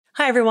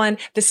Hi, everyone.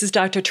 This is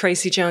Dr.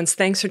 Tracy Jones.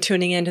 Thanks for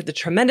tuning in to the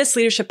Tremendous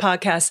Leadership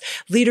Podcast,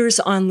 Leaders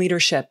on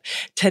Leadership.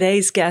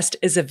 Today's guest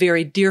is a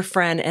very dear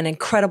friend and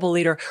incredible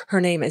leader.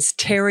 Her name is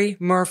Terry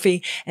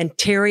Murphy, and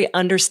Terry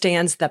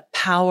understands the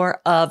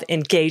power of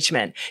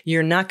engagement.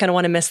 You're not going to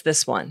want to miss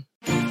this one.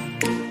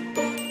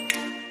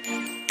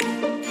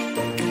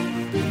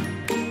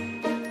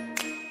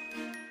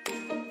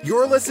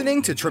 You're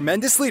listening to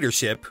Tremendous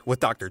Leadership with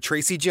Dr.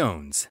 Tracy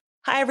Jones.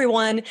 Hi,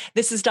 everyone.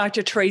 This is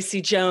Dr.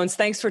 Tracy Jones.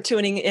 Thanks for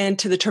tuning in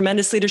to the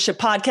Tremendous Leadership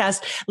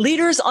Podcast,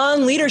 Leaders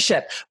on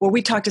Leadership, where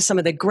we talk to some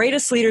of the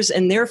greatest leaders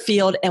in their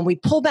field, and we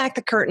pull back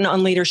the curtain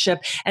on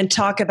leadership and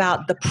talk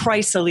about the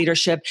price of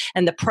leadership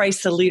and the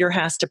price the leader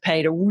has to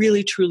pay to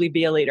really, truly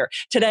be a leader.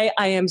 Today,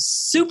 I am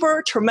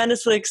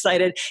tremendously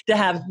excited to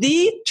have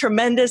the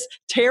tremendous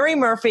Terry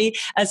Murphy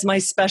as my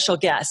special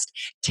guest.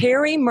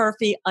 Terry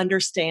Murphy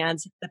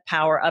understands the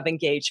power of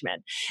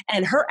engagement,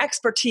 and her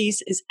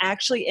expertise is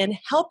actually in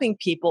helping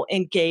people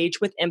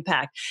engage with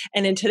impact.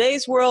 And in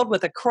today's world,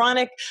 with a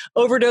chronic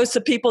overdose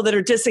of people that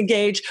are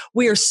disengaged,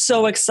 we are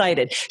so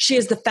excited. She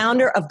is the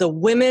founder of the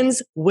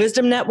Women's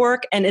Wisdom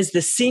Network and is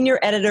the senior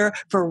editor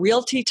for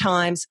Realty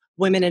Times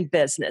Women in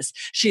Business.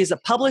 She is a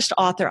published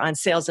author on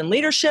sales and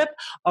leadership,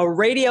 a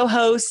radio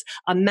host,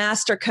 a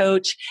master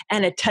coach,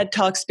 and a TED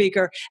Talk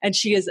speaker. And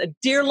she is a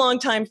dear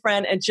longtime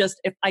friend. And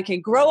just if I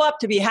can grow up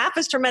to be half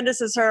as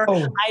tremendous as her,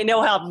 I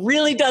know how I've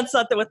really done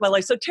something with my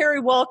life. So Terry,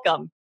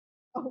 welcome.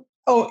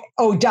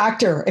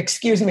 Doctor,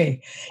 excuse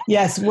me.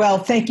 Yes. Well,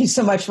 thank you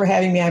so much for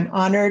having me. I'm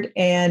honored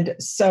and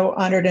so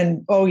honored.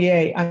 And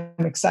yay,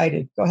 I'm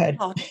excited. Go ahead.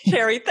 Oh,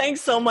 Terry,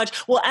 thanks so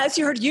much. Well, as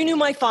you heard, you knew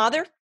my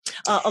father.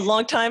 A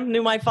long time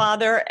knew my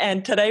father.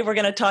 And today we're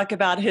going to talk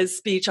about his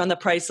speech on the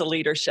price of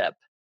leadership.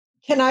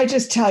 Can I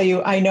just tell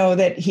you, I know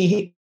that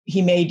he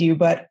made you,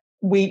 but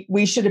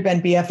we should have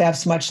been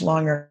BFFs much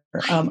longer.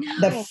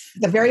 The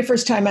very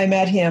first time I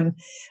met him,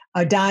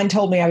 Don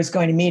told me I was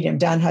going to meet him,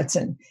 Don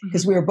Hudson,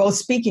 because we were both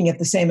speaking at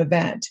the same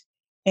event.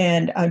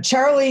 And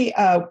Charlie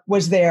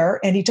was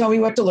there, and he told me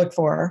what to look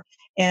for.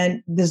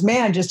 And this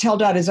man just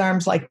held out his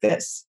arms like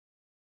this.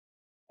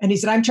 And he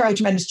said, "I'm Charlie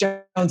Tremendous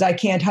Jones. I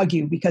can't hug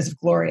you because of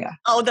Gloria."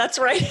 Oh, that's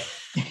right.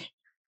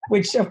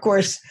 Which, of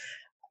course,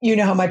 you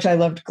know how much I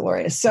loved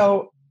Gloria.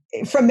 So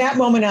from that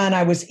moment on,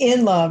 I was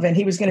in love, and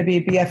he was going to be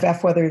a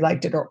BFF whether he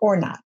liked it or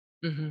not.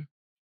 Mm-hmm.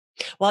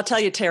 Well, I'll tell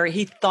you, Terry,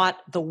 he thought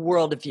the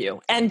world of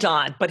you and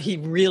Don, but he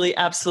really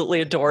absolutely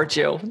adored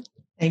you.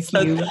 Thank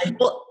you.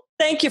 Well,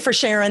 thank you for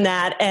sharing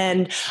that.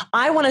 And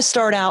I want to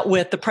start out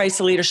with the price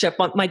of leadership.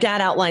 My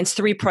dad outlines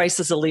 3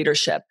 prices of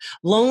leadership: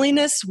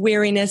 loneliness,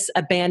 weariness,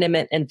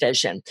 abandonment, and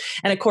vision.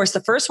 And of course,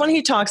 the first one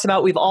he talks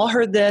about, we've all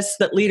heard this,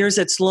 that leaders,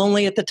 it's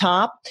lonely at the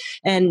top.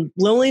 And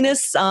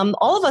loneliness,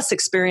 all of us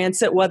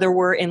experience it, whether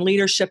we're in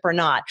leadership or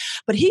not.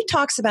 But he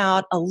talks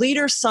about a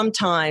leader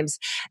sometimes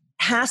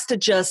has to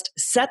just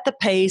set the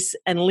pace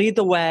and lead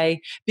the way,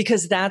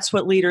 because that's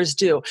what leaders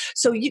do.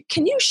 So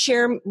can you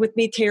share with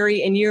me, Terry,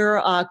 in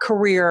your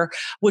career,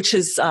 which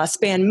has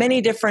spanned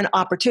many different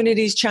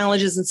opportunities,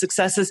 challenges, and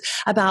successes,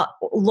 about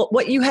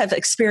what you have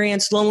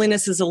experienced,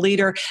 loneliness as a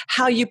leader,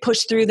 how you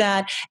pushed through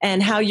that,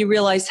 and how you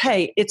realized,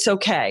 hey, it's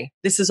okay.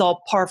 This is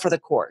all par for the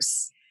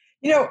course.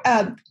 You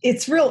know,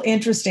 it's real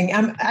interesting.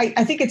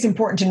 I think it's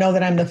important to know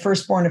that I'm the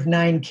firstborn of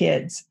 9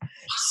 kids.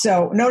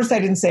 So notice I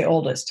didn't say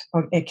oldest.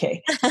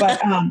 Okay.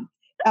 But,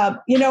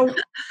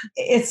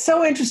 it's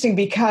so interesting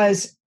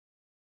because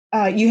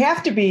you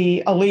have to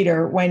be a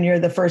leader when you're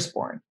the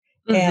firstborn,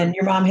 and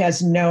your mom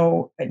has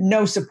no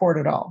support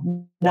at all.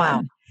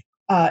 Wow.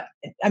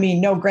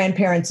 No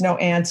grandparents, no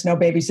aunts, no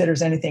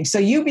babysitters, anything. So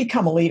you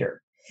become a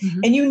leader,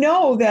 and you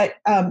know that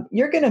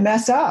you're going to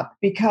mess up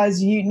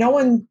because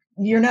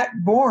you're not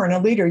born a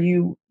leader.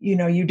 You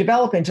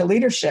develop into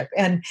leadership.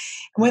 And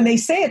when they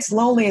say it's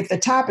lonely at the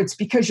top, it's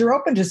because you're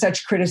open to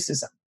such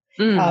criticism.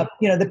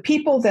 The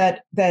people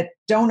that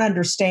don't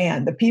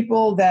understand, the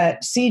people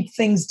that see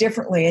things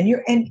differently,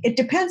 and it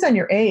depends on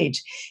your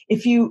age.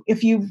 If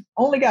you've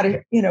only got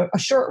a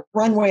short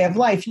runway of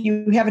life,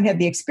 you haven't had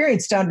the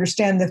experience to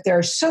understand that there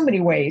are so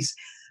many ways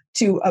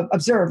to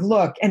observe,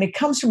 look, and it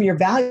comes from your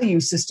value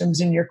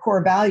systems and your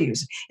core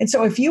values. And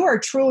so if you are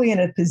truly in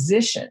a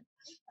position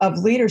of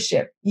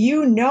leadership,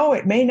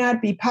 it may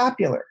not be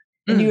popular.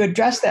 And you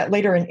address that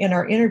later in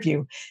our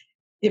interview.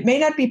 It may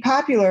not be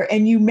popular,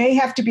 and you may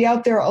have to be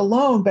out there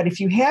alone, but if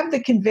you have the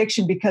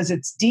conviction because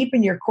it's deep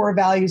in your core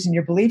values and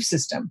your belief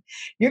system,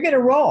 you're going to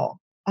roll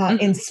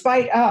in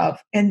spite of.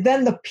 And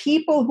then the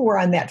people who are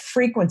on that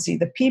frequency,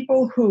 the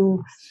people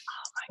who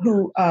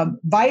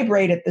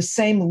vibrate at the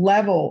same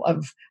level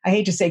of, I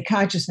hate to say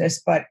consciousness,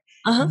 but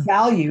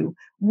value,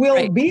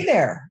 will be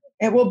there.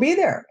 It will be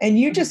there. And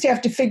you just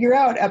have to figure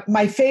out not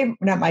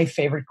my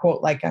favorite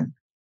quote, like I'm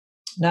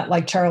not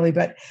like Charlie,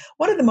 but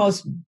one of the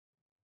most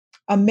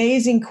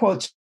amazing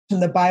quotes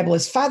from the Bible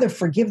is, "Father,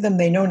 forgive them.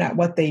 They know not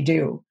what they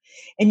do."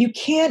 And you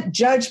can't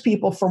judge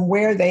people from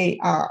where they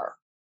are.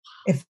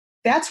 If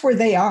that's where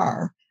they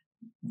are,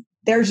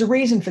 there's a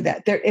reason for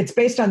that. It's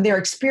based on their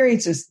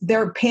experiences,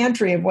 their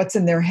pantry of what's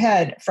in their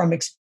head from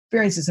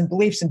experiences and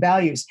beliefs and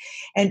values.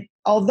 And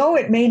although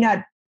it may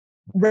not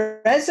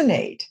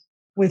resonate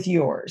with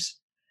yours,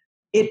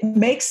 it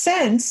makes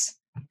sense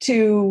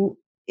to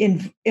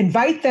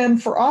invite them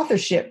for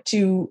authorship,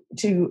 to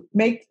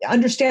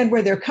understand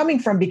where they're coming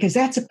from, because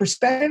that's a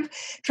perspective,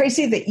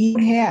 Tracy, that you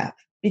have,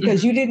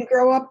 because you didn't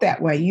grow up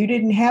that way. You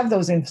didn't have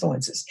those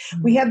influences.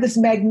 We have this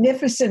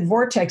magnificent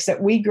vortex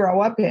that we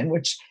grow up in,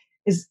 which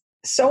is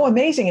so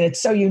amazing and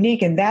it's so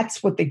unique. And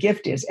that's what the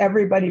gift is.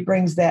 Everybody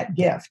brings that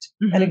gift.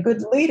 And a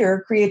good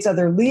leader creates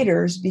other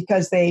leaders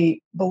because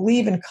they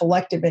believe in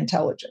collective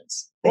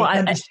intelligence. They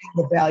understand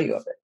the value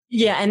of it.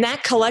 Yeah, and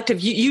that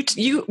collective,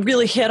 you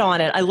really hit on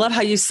it. I love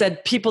how you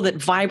said people that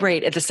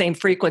vibrate at the same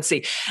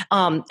frequency.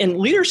 In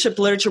leadership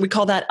literature, we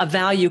call that a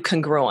value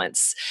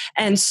congruence.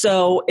 And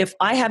so if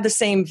I have the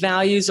same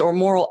values or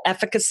moral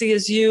efficacy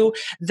as you,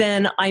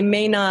 then I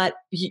may not,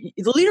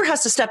 the leader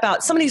has to step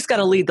out. Somebody's got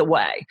to lead the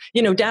way.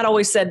 You know, Dad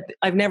always said,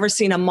 I've never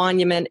seen a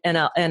monument in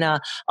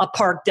a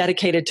park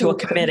dedicated to a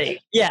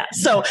committee. Yeah,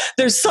 so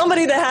there's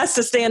somebody that has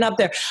to stand up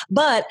there.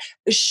 But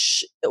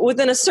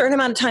within a certain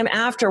amount of time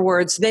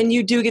afterwards, then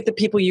you do get the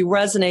people you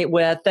resonate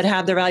with that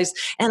have their values.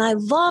 And I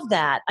love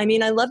that. I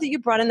mean, I love that you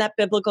brought in that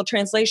biblical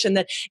translation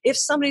that if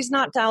somebody's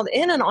not dialed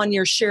in and on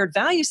your shared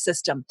value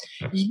system,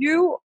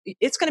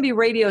 it's going to be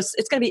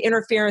it's going to be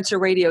interference or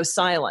radio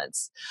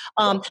silence.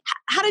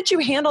 How did you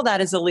handle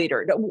that as a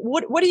leader?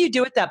 What do you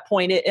do at that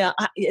point?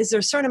 Is there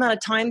a certain amount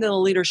of time that a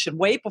leader should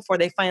wait before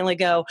they finally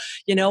go,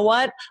 you know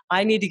what,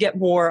 I need to get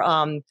more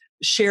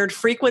shared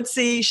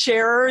frequency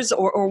sharers,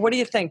 or what do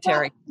you think,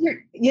 Terry? Well,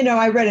 you know,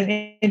 I read an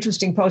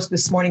interesting post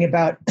this morning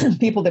about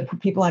people that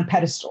put people on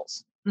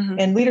pedestals.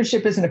 And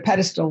leadership isn't a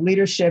pedestal.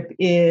 Leadership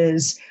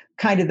is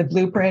kind of the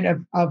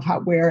blueprint of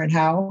how, where, and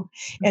how.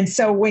 And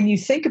so when you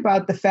think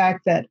about the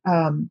fact that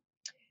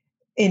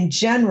in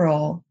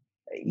general,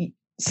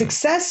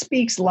 success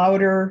speaks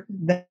louder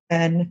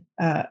than,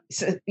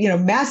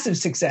 massive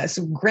success,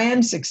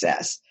 grand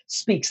success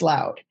speaks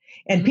loud.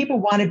 And people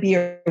want to be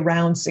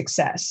around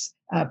success.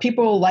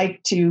 People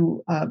like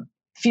to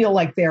feel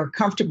like they're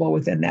comfortable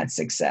within that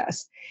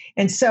success.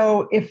 And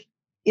so if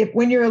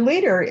when you're a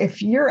leader,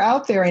 if you're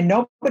out there and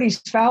nobody's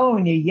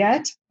following you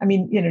yet, I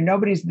mean,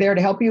 nobody's there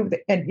to help you.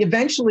 And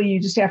eventually you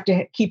just have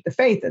to keep the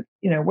faith that,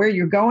 where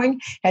you're going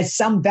has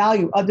some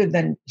value other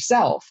than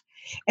self.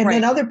 And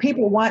then other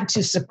people want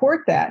to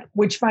support that,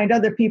 which find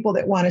other people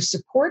that want to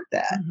support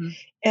that.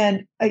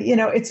 And,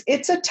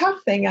 it's a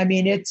tough thing. I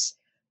mean,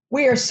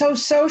 we are so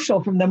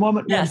social from the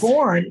moment we're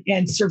born,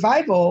 and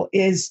survival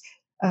is,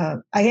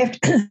 I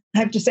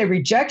have to say,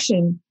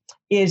 rejection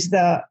is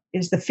the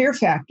fear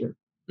factor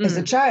as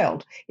a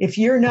child. If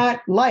you're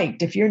not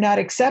liked, if you're not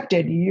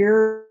accepted,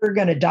 you're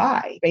going to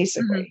die,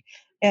 basically.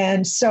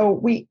 And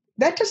so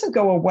that doesn't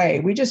go away.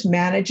 We just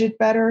manage it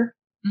better.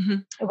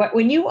 But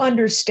when you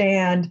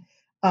understand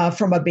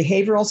from a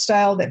behavioral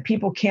style that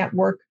people can't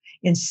work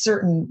in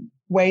certain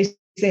ways,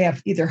 they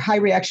have either high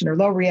reaction or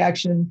low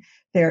reaction.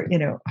 They're,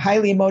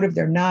 highly emotive.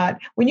 They're not.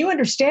 When you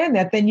understand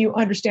that, then you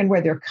understand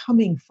where they're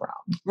coming from.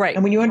 Right.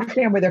 And when you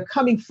understand where they're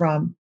coming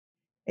from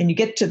and you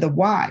get to the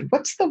why,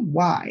 what's the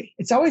why?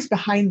 It's always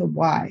behind the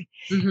why.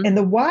 And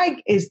the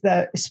why is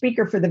the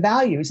speaker for the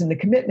values and the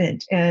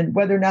commitment and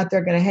whether or not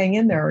they're going to hang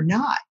in there or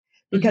not,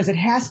 because it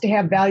has to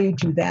have value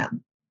to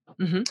them.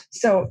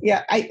 So,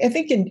 yeah, I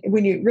think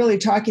when you're really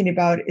talking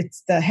about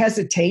it's the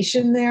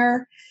hesitation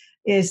there,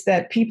 is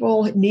that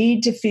people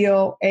need to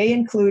feel A,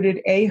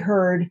 included, A,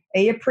 heard,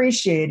 A,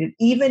 appreciated,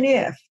 even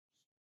if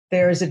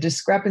there is a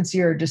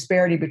discrepancy or a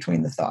disparity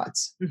between the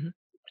thoughts.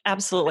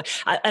 Absolutely.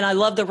 And I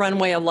love the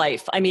runway of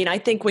life. I mean, I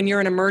think when you're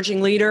an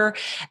emerging leader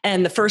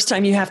and the first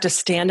time you have to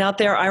stand out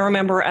there, I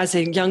remember as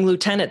a young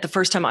lieutenant, the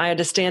first time I had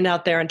to stand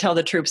out there and tell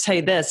the troops, hey,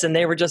 this, and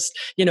they were just,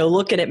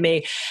 looking at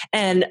me.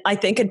 And I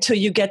think until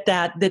you get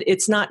that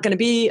it's not going to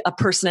be a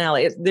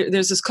personality.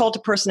 There's this cult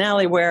of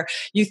personality where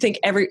you think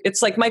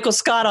it's like Michael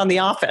Scott on The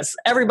Office.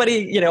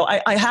 Everybody,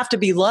 I have to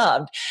be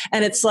loved.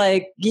 And it's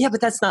like, yeah, but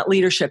that's not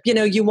leadership.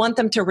 You want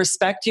them to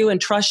respect you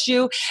and trust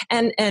you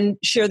and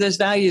share those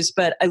values.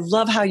 But I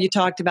love how you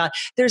talked about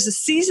there's a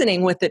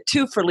seasoning with it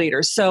too for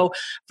leaders. So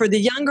for the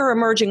younger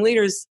emerging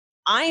leaders,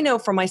 I know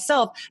for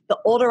myself, the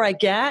older I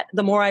get,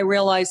 the more I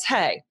realize,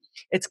 hey,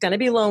 it's going to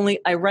be lonely.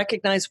 I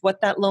recognize what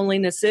that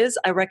loneliness is.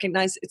 I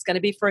recognize it's going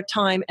to be for a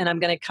time and I'm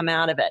going to come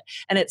out of it.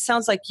 And it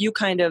sounds like you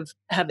kind of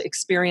have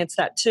experienced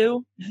that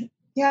too.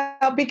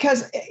 Yeah,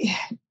 because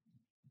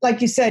like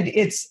you said,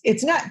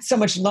 it's not so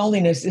much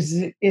loneliness,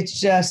 it's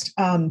just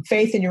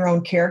faith in your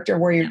own character,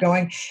 where you're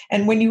going.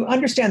 And when you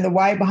understand the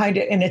why behind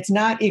it, and it's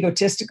not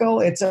egotistical,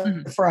 it's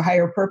for a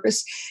higher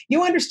purpose,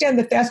 you understand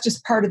that that's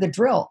just part of the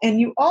drill. And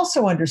you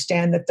also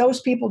understand that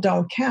those people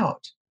don't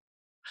count.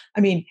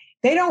 I mean,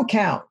 they don't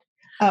count.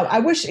 I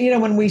wish,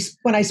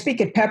 when I speak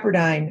at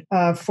Pepperdine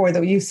for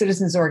the Youth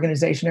Citizens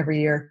Organization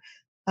every year,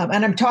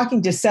 and I'm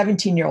talking to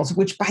 17-year-olds,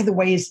 which, by the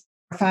way, is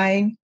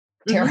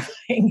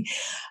terrifying.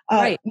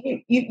 Right.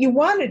 The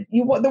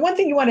one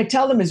thing you want to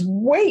tell them is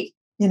wait.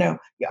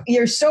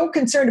 You're so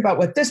concerned about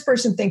what this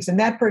person thinks and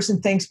that person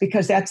thinks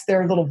because that's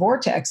their little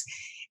vortex.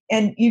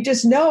 And you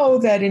just know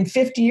that in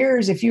 50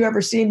 years, if you ever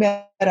see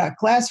them at a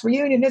class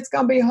reunion, it's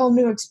going to be a whole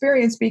new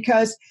experience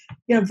because,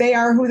 they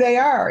are who they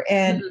are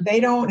and they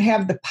don't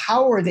have the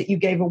power that you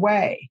gave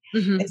away.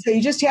 And so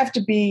you just have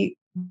to be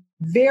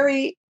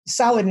very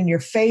solid in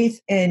your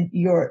faith and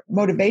your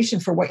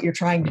motivation for what you're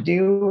trying to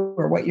do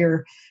or what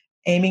you're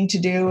aiming to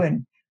do.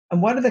 And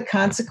what are the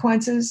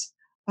consequences?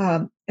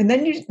 And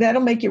then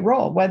that'll make you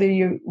roll, whether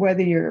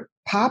you're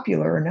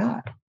popular or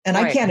not. And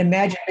right. I can't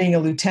imagine being a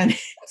lieutenant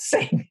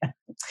saying that.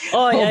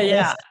 Oh,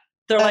 yeah.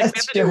 They're like, we have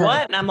to do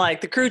what? And I'm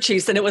like, the crew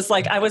chiefs. And it was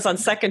like, I was on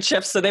second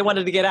shift, so they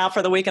wanted to get out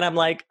for the week. And I'm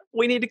like,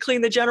 we need to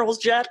clean the general's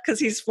jet because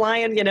he's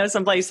flying,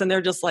 someplace. And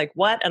they're just like,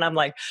 what? And I'm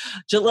like,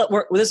 this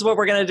is what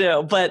we're going to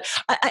do. But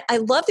I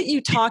love that you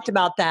talked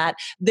about that.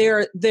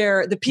 They're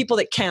the people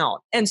that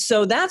count. And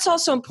so that's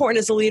also important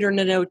as a leader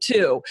to know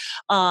too.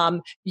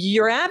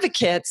 Your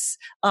advocates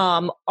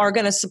are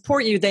going to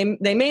support you.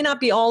 They may not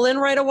be all in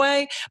right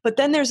away, but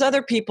then there's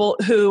other people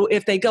who,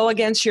 if they go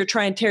against you or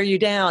try and tear you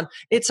down,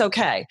 it's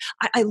okay.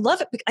 I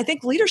love it. I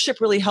think leadership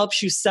really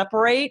helps you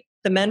separate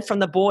the men from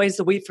the boys,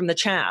 the wheat from the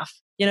chaff.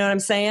 You know what I'm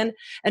saying?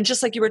 And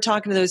just like you were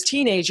talking to those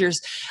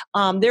teenagers,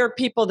 there are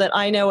people that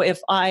I know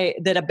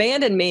that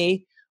abandon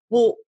me.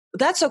 Well,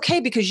 that's okay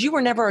because you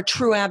were never a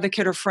true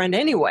advocate or friend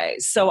anyway.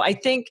 So I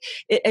think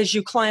as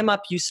you climb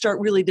up, you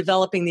start really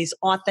developing these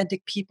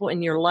authentic people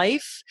in your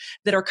life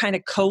that are kind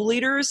of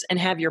co-leaders and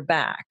have your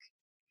back.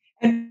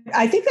 And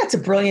I think that's a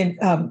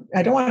brilliant,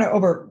 I don't want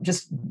to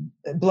just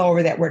blow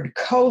over that word,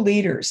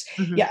 co-leaders.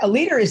 Mm-hmm. Yeah, a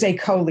leader is a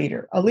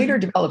co-leader. A leader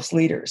develops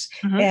leaders.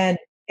 Mm-hmm.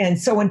 And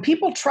so when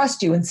people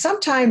trust you, and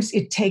sometimes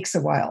it takes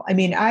a while. I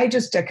mean, I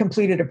just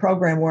completed a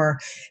program where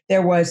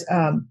there was,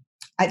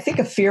 I think,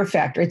 a fear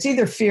factor. It's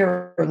either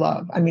fear or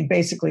love. I mean,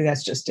 basically,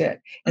 that's just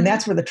it. And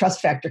that's where the trust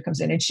factor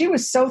comes in. And she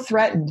was so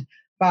threatened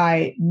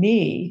by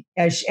me,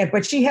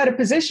 but she had a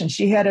position.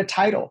 She had a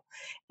title.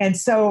 And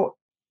so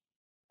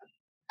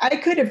I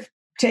could have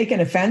taken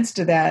offense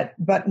to that,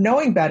 but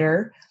knowing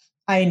better,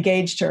 I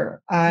engaged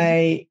her.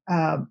 I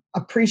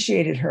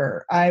appreciated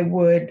her. I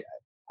would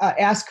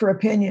ask her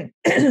opinion.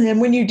 And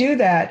when you do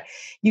that,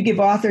 you give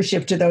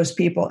authorship to those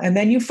people, and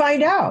then you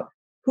find out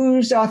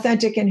who's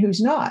authentic and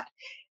who's not.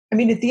 I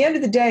mean, at the end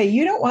of the day,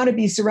 you don't want to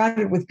be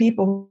surrounded with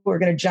people who are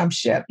going to jump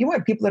ship. You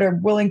want people that are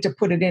willing to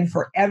put it in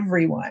for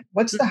everyone.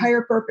 What's the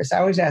higher purpose? I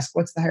always ask,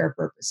 what's the higher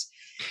purpose?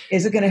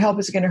 Is it going to help?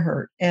 Is it going to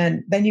hurt?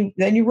 And then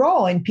you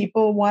roll, and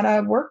people want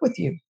to work with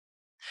you.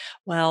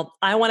 Well,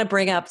 I want to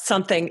bring up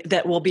something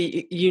that will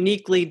be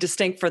uniquely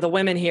distinct for the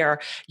women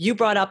here. You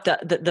brought up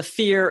the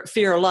fear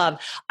or love.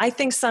 I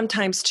think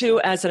sometimes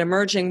too, as an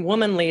emerging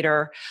woman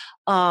leader,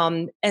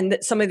 and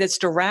that somebody that's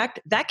direct,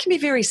 that can be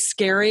very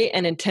scary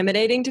and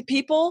intimidating to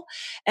people.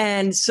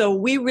 And so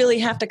we really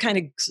have to kind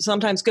of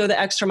sometimes go the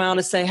extra mile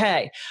to say,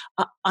 hey,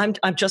 I'm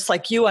just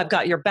like you. I've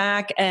got your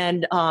back,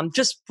 and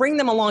just bring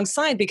them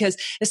alongside, because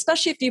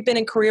especially if you've been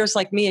in careers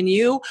like me and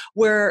you,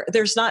 where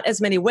there's not as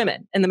many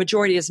women and the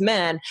majority is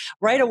men,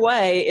 right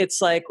away,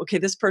 it's like, okay,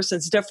 this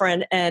person's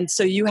different. And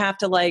so you have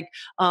to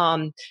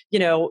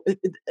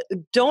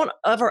don't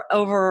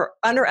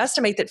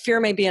underestimate that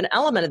fear may be an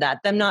element of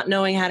that, them not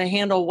knowing how to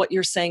handle what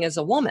you're saying as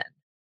a woman.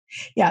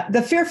 Yeah,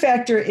 the fear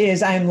factor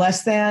is I'm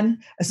less than,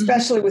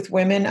 especially with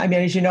women. I mean,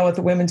 as you know, at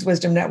the Women's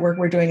Wisdom Network,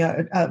 we're doing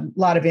a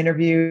lot of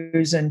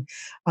interviews. And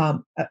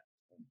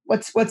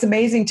what's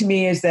amazing to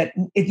me is that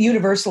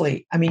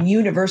universally,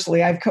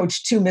 I've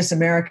coached 2 Miss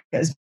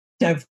Americas.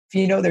 Now,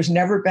 there's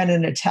never been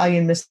an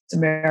Italian Miss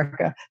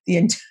America.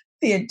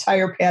 The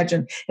entire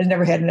pageant has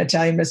never had an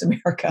Italian Miss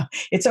America.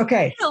 It's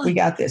okay. We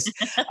got this.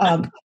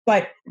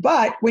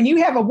 But when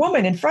you have a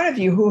woman in front of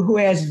you who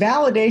has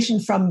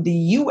validation from the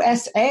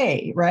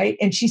USA, right,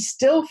 and she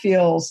still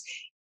feels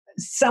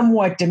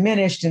somewhat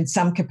diminished in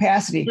some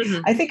capacity,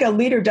 I think a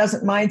leader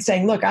doesn't mind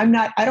saying, look, I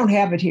don't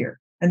have it here.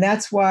 And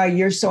that's why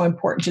you're so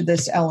important to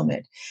this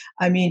element.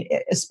 I mean,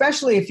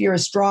 especially if you're a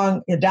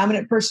strong,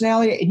 dominant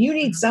personality and you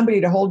need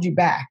somebody to hold you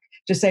back,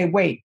 to say,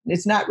 wait,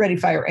 it's not ready,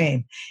 fire,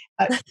 aim.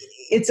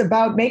 It's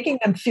about making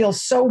them feel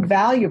so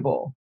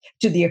valuable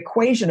to the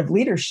equation of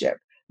leadership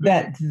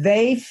that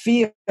they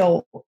feel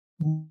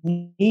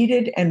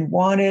needed and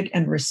wanted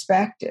and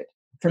respected.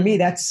 For me,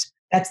 that's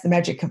the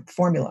magic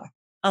formula.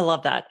 I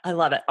love that. I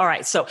love it. All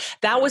right. So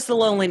that was the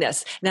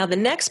loneliness. Now, the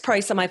next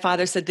price that my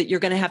father said that you're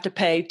going to have to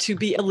pay to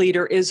be a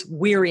leader is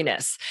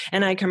weariness.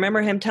 And I can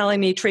remember him telling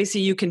me, Tracy,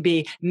 you can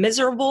be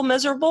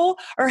miserable,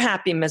 or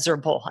happy,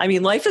 miserable. I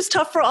mean, life is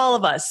tough for all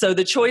of us. So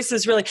the choice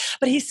is really,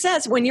 but he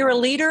says when you're a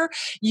leader,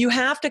 you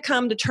have to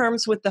come to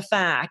terms with the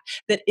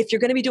fact that if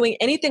you're going to be doing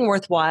anything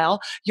worthwhile,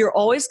 you're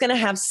always going to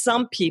have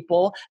some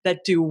people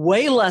that do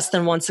way less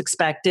than once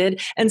expected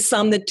and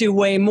some that do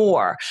way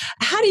more.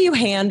 How do you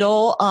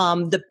handle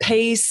the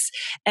pace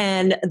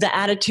and the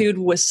attitude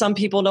with some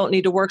people don't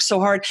need to work so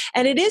hard?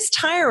 And it is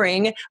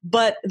tiring,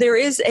 but there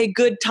is a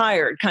good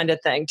tired kind of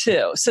thing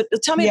too. So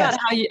tell me about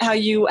how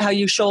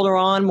you shoulder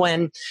on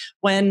when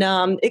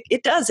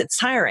it's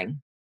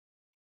tiring.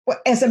 Well,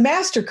 as a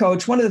master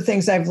coach, one of the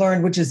things I've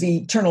learned, which is the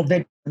eternal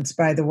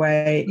by the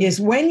way, is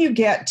when you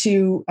get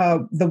to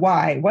the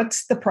why.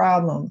 What's the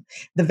problem?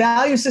 The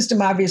value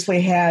system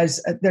obviously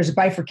there's a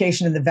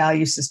bifurcation in the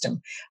value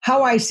system.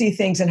 How I see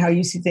things and how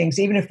you see things,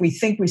 even if we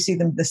think we see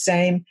them the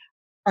same,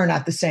 are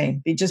not the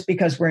same, just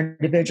because we're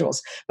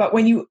individuals. But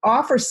when you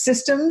offer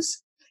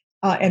systems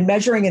and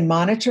measuring and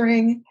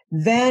monitoring,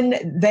 then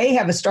they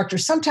have a structure.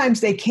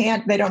 Sometimes they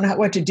don't know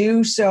what to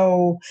do,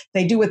 so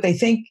they do what they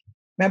think.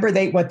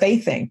 Remember, what they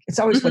think. It's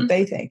always what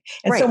they think.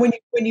 And so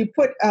when you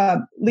put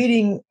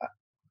leading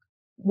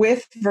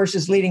with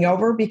versus leading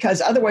over, because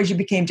otherwise you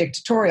became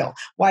dictatorial.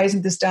 Why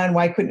isn't this done?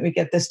 Why couldn't we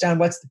get this done?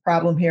 What's the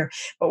problem here?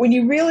 But when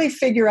you really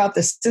figure out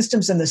the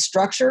systems and the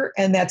structure,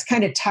 and that's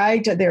kind of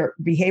tied to their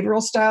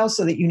behavioral style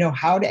so that you know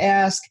how to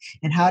ask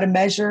and how to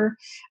measure,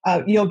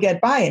 you'll get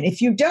buy-in.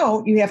 If you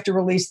don't, you have to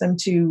release them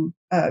to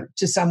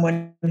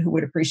someone who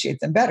would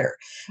appreciate them better.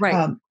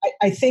 Right.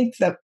 I think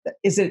that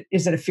is it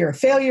a fear of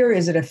failure?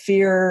 Is it a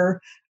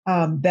fear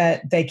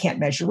that they can't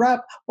measure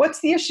up? What's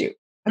the issue?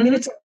 I mean,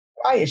 it's a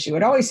why issue.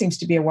 It always seems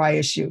to be a why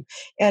issue.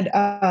 And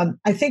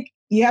I think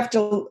you have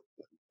to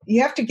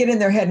get in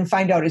their head and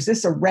find out, is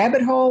this a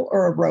rabbit hole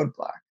or a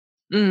roadblock?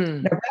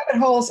 Now, rabbit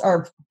holes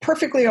are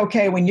perfectly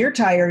okay when you're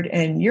tired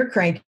and you're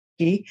cranky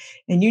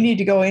and you need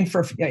to go in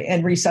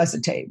and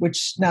resuscitate,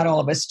 which not all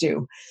of us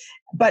do.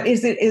 But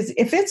if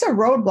it's a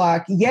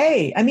roadblock,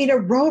 yay. I mean, a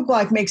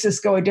roadblock makes us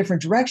go a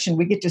different direction.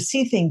 We get to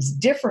see things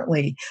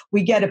differently.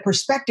 We get a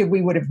perspective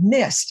we would have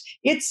missed.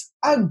 It's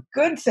a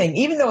good thing,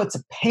 even though it's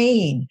a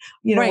pain,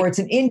 or it's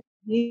an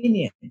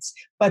inconvenience.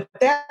 But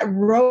that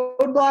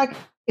roadblock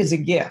is a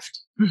gift.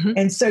 Mm-hmm.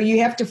 And so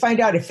you have to find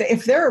out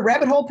if they're a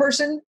rabbit hole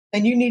person,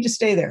 then you need to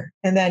stay there.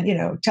 And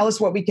then, tell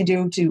us what we can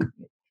do to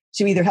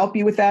either help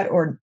you with that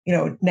or,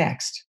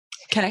 next.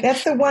 Okay.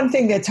 That's the one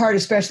thing that's hard,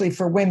 especially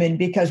for women,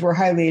 because we're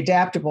highly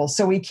adaptable.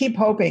 So we keep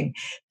hoping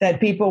that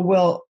people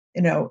will,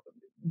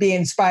 be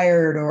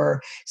inspired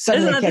or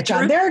suddenly catch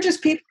on. There are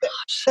just people,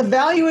 the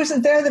value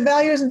isn't there. The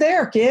value isn't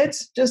there,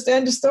 kids. Just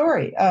end of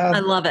story. I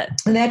love it.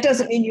 And that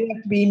doesn't mean you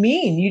have to be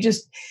mean. You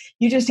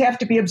just have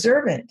to be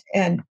observant.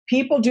 And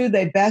people do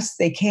the best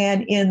they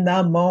can in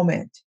the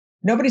moment.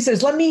 Nobody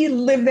says, let me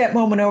live that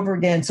moment over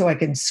again so I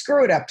can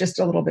screw it up just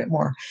a little bit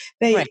more.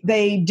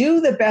 They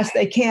do the best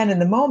they can in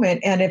the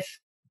moment. And if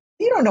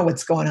you don't know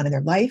what's going on in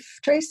their life,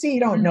 Tracy, you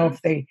don't know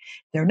if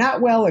they're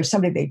not well or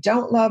somebody they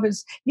don't love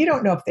you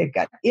don't know if they've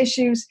got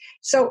issues.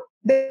 So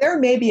there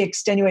may be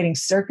extenuating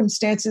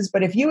circumstances,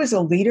 but if you as a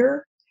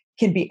leader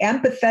can be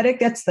empathetic,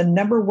 that's the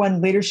number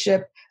one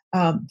leadership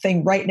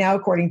thing right now,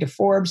 according to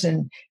Forbes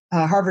and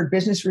Harvard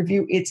Business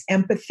Review. It's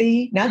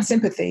empathy, not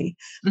sympathy.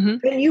 Mm-hmm.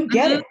 Then you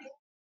get it.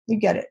 You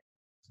get it.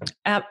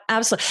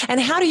 Absolutely.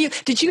 And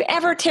did you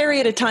ever, Terry,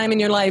 at a time in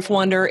your life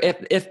wonder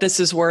if this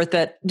is worth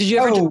it? Did you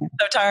ever get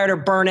so tired or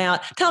burn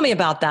out? Tell me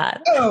about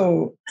that.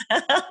 Oh,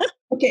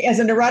 okay. As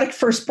a neurotic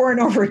firstborn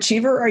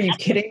overachiever, are you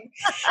kidding?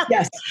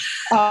 Yes.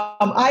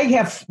 I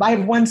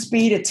have one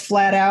speed, it's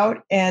flat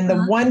out. And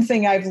the one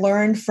thing I've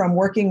learned from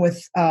working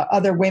with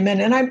other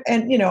women, and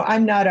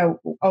I'm not a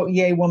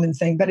yay woman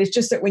thing, but it's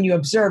just that when you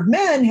observe,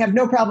 men have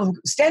no problem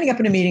standing up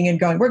in a meeting and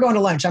going, we're going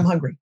to lunch, I'm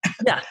hungry.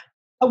 Yeah.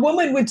 A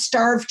woman would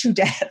starve to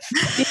death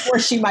before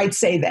she might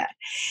say that.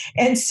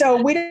 And so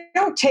we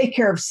don't take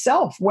care of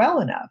self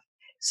well enough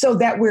so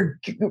that we're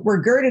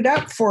girded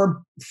up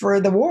for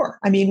the war.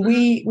 I mean,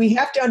 we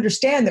have to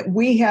understand that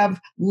we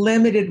have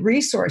limited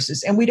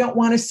resources and we don't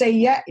want to say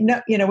we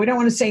don't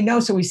want to say no,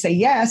 so we say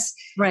yes.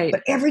 Right.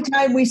 But every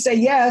time we say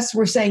yes,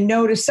 we're saying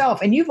no to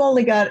self. And you've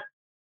only got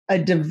a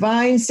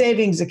divine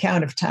savings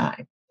account of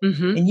time.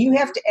 Mm-hmm. And you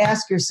have to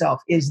ask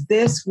yourself, is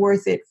this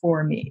worth it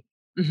for me?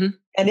 Mm-hmm.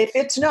 And if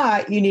it's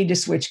not, you need to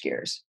switch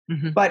gears.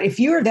 Mm-hmm. But if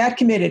you're that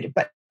committed,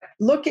 but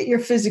look at your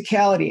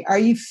physicality. Are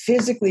you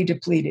physically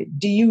depleted?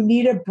 Do you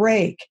need a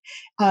break?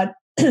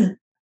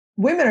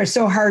 Women are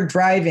so hard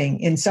driving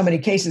in so many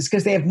cases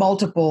because they have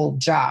multiple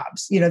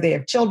jobs. They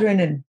have children,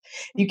 and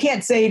you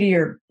can't say to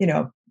your,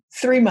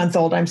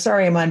 3-month-old, I'm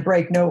sorry, I'm on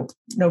break, no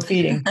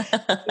feeding.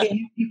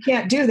 You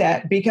can't do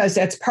that because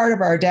that's part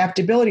of our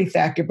adaptability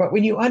factor. But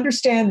when you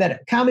understand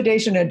that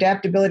accommodation and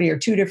adaptability are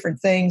two different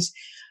things,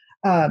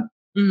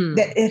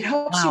 that it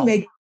helps you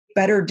make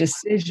better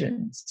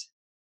decisions.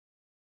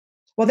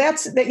 Well,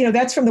 that's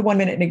from the 1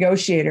 Minute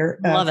Negotiator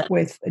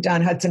with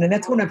Don Hudson, and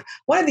that's one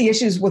of the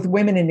issues with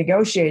women in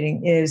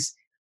negotiating is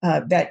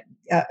that.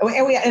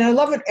 And I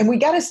love it. And we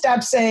got to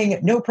stop saying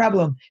no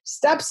problem.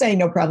 Stop saying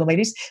no problem,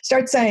 ladies.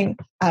 Start saying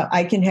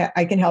I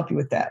can help you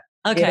with that.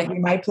 Okay, it'll be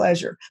my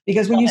pleasure.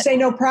 Because when you say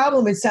no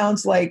problem, it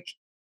sounds like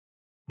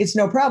it's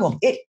no problem.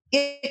 It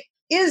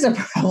is a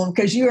problem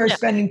because you are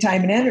spending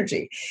time and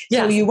energy.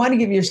 So you want to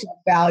give yourself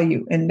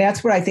value. And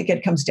that's what I think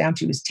it comes down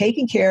to is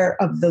taking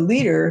care of the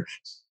leader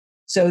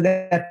so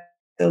that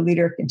the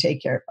leader can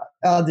take care of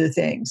other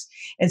things.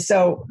 And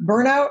so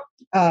burnout,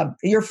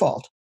 your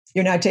fault.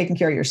 You're not taking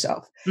care of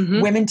yourself.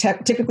 Mm-hmm. Women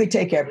typically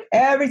take care of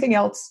everything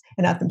else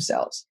and not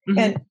themselves. Mm-hmm.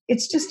 And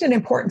it's just an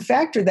important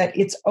factor that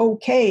it's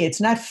okay. It's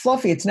not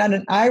fluffy. It's not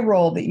an eye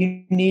roll that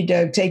you need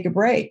to take a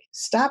break.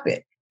 Stop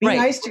it. Be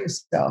nice to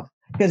yourself.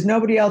 because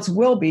nobody else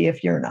will be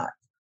if you're not.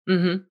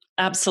 Mm-hmm.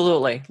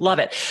 Absolutely. Love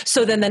it.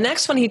 So then the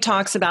next one he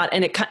talks about,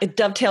 and it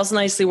dovetails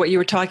nicely what you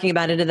were talking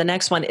about into the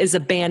next one, is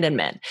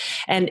abandonment.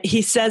 And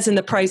he says in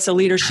The Price of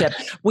Leadership,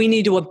 we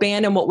need to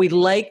abandon what we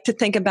like to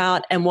think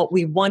about and what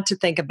we want to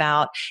think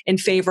about in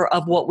favor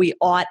of what we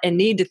ought and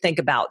need to think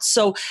about.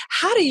 So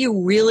how do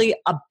you really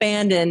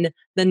abandon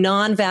the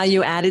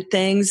non-value added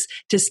things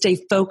to stay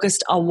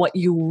focused on what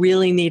you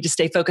really need to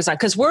stay focused on?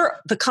 Because we're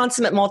the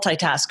consummate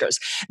multitaskers.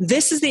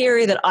 This is the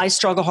area that I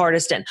struggle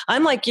hardest in.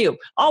 I'm like you.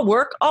 I'll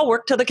work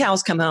till the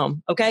cows come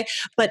home. Okay.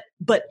 But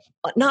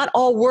not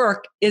all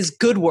work is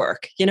good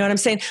work. You know what I'm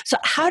saying? So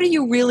how do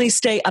you really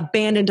stay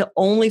abandoned to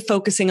only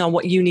focusing on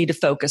what you need to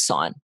focus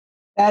on?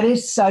 That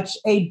is such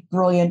a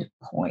brilliant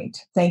point.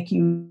 Thank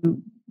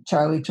you,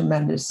 Charlie.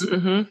 Tremendous.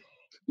 Mm-hmm.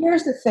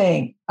 Here's the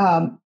thing.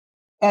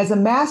 As a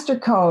master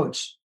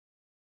coach,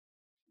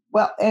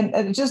 well,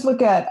 and just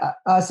look at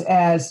us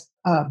as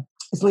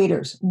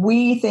leaders.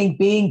 We think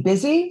being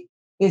busy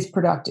is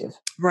productive.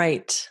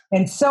 Right.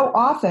 And so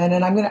often,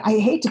 and I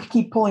hate to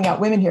keep pulling out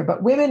women here,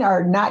 but women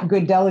are not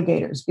good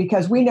delegators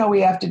because we know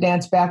we have to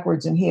dance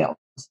backwards in heels.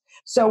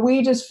 So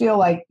we just feel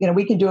like,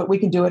 we can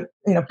do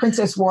it,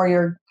 princess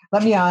warrior,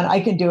 let me on,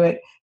 I can do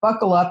it,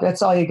 buckle up,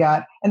 that's all you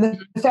got. And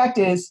the fact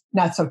is,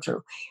 not so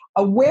true.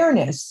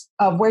 Awareness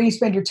of where you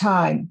spend your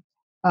time,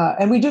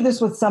 and we do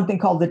this with something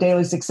called the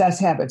daily success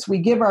habits. We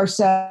give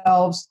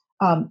ourselves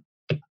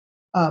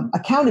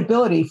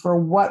accountability for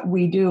what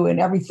we do in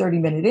every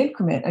 30-minute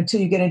increment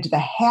until you get into the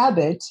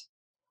habit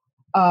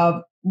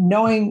of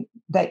knowing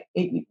that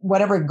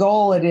whatever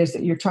goal it is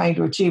that you're trying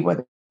to achieve,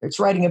 whether it's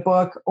writing a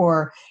book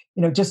or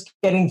just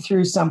getting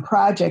through some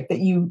project, that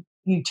you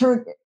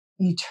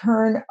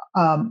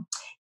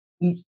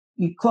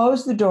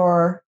close the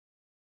door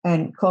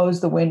and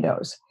close the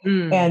windows.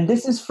 And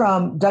this is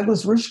from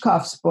Douglas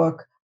Rushkoff's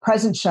book,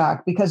 Present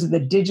Shock, because of the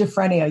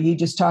digiphrenia you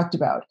just talked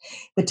about.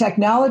 The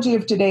technology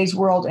of today's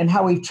world and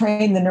how we've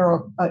trained the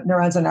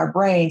neurons in our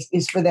brains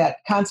is for that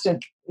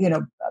constant,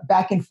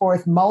 back and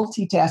forth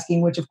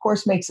multitasking, which of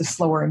course makes us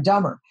slower and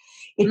dumber.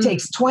 It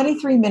takes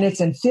 23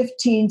 minutes and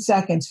 15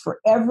 seconds for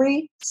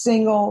every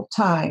single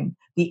time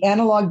the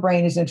analog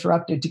brain is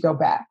interrupted to go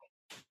back.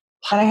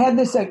 And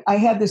I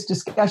had this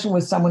discussion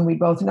with someone we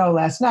both know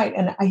last night,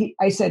 and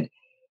I said,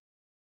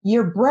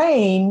 your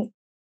brain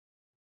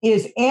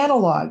is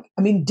analog.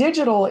 I mean,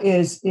 digital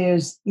is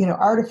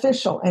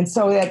artificial. And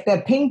so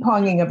that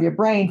ping-ponging of your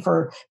brain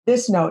for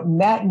this note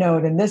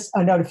and this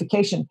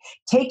notification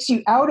takes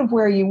you out of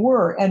where you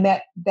were. And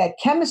that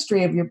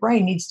chemistry of your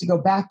brain needs to go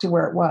back to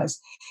where it was.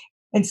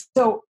 And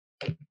so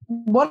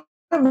one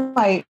of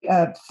my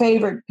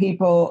favorite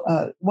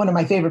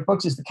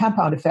books is The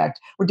Compound Effect,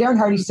 where Darren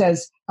Hardy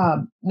says,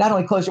 not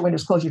only close your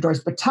windows, close your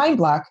doors, but time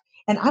block.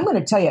 And I'm going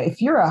to tell you,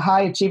 if you're a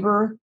high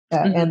achiever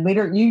and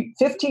leader,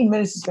 15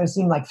 minutes is going to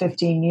seem like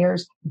 15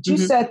 years. But you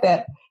set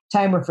that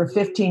timer for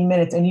 15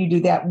 minutes and you do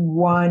that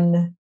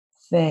one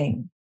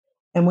thing.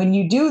 And when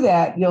you do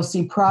that, you'll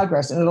see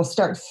progress, and it'll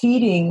start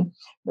feeding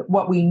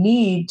what we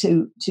need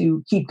to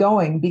keep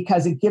going,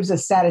 because it gives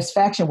us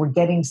satisfaction. We're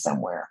getting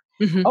somewhere.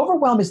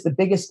 Overwhelm is the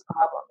biggest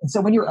problem. And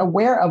so when you're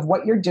aware of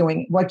what you're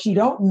doing, what you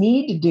don't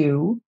need to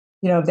do,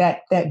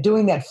 that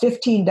doing that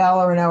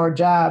 $15 an hour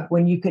job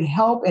when you could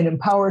help and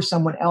empower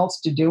someone else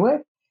to do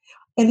it.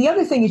 And the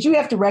other thing is, you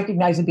have to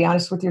recognize and be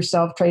honest with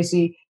yourself,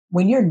 Tracy,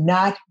 when you're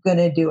not going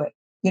to do it.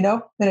 In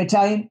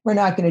Italian, we're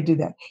not going to do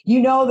that.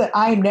 You know that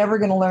I'm never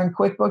going to learn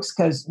QuickBooks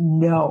because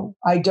no,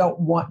 I don't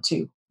want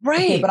to.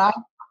 Right. Okay, but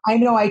I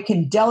know I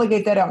can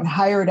delegate that out and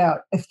hire it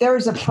out. If there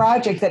is a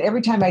project that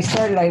every time I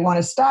start it, I want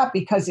to stop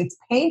because it's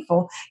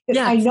painful,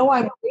 yes. I know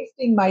I'm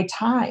wasting my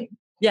time.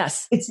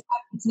 Yes. It's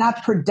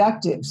not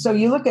productive. So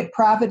you look at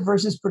profit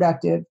versus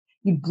productive,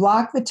 you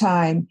block the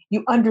time,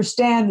 you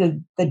understand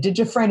that the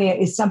digiphrenia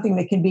is something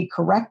that can be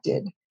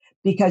corrected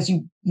because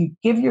you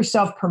give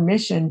yourself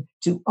permission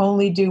to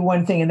only do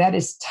one thing. And that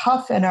is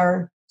tough in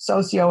our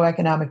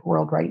socioeconomic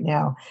world right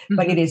now,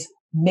 but it is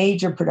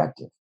major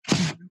productive.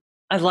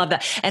 I love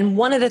that. And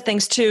one of the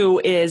things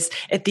too is,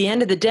 at the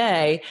end of the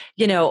day,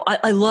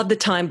 I love the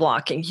time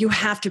blocking. You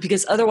have to,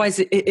 because otherwise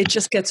it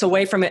just gets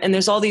away from it. And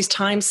there's all these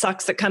time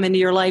sucks that come into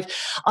your life.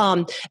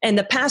 And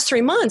the past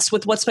 3 months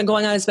with what's been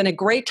going on has been a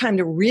great time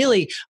to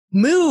really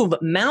move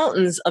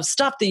mountains of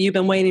stuff that you've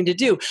been waiting to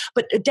do.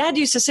 But Dad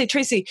used to say,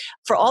 Tracy,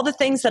 for all the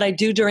things that I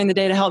do during the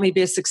day to help me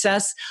be a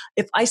success,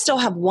 if I still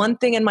have one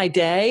thing in my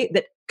day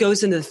that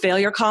goes into the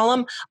failure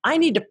column, I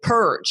need to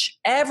purge.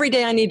 Every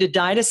day I need to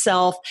die to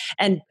self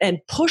and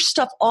push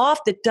stuff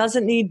off that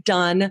doesn't need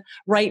done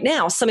right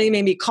now. Somebody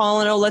may be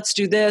calling, oh, let's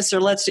do this, or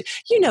let's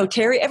do,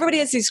 Terry, everybody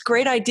has these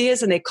great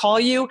ideas and they call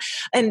you.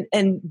 And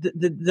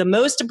the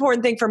most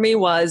important thing for me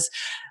was,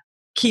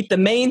 keep the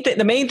main thing.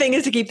 The main thing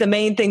is to keep the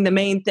main thing, the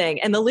main thing.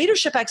 And the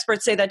leadership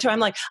experts say that too. I'm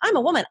like, I'm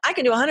a woman. I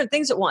can do 100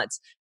 things at once.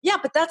 Yeah,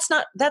 but that's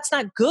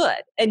not good.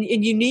 And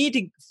you need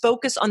to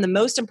focus on the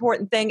most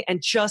important thing,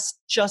 and just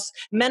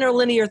men are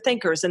linear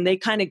thinkers, and they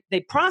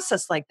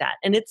process like that.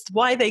 And it's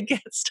why they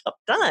get stuff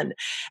done.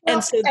 Well,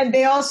 And so, and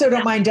they also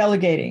don't mind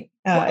delegating.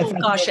 oh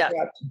gosh, yeah, I don't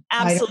mean to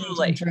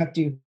absolutely. interrupt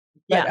you.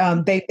 But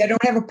Yeah. they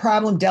don't have a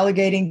problem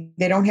delegating.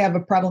 They don't have a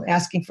problem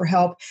asking for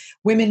help.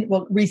 Women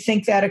will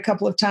rethink that a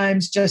couple of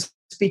times just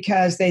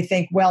because they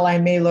think, well, I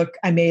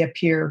may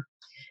appear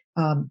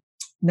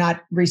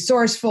not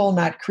resourceful,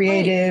 not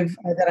creative,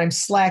 or that I'm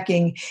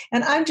slacking.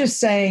 And I'm just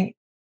saying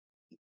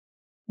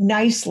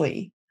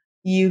nicely,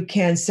 you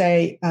can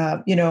say,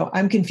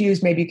 I'm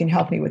confused. Maybe you can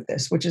help me with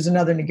this, which is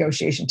another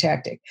negotiation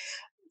tactic.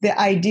 The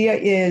idea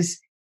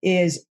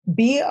is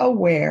be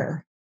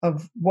aware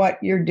of what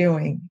you're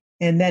doing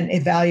and then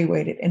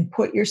evaluate it and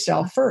put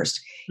yourself first.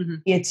 Mm-hmm.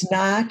 It's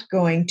not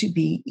going to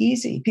be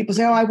easy. People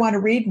say, oh, I want to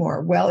read more.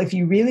 Well, if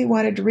you really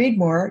wanted to read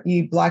more,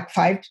 you block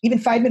 5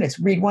 minutes,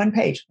 read one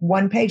page.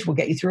 One page will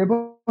get you through a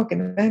book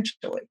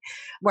eventually.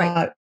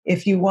 Right.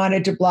 If you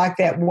wanted to block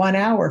that 1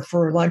 hour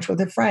for lunch with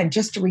a friend,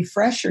 just to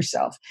refresh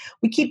yourself.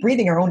 We keep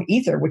breathing our own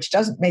ether, which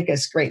doesn't make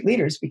us great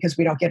leaders because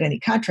we don't get any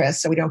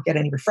contrast, so we don't get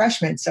any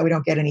refreshment, so we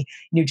don't get any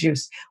new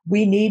juice.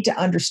 We need to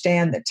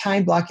understand that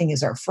time blocking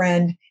is our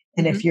friend.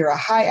 And if you're a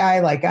high I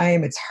like I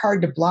am, it's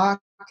hard to block,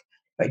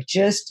 but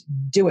just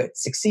do it.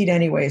 Succeed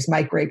anyway, as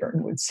Mike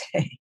Rayburn would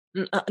say.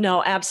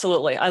 No,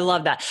 absolutely. I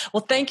love that.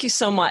 Well, thank you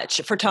so much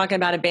for talking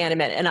about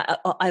abandonment. And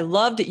I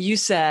love that you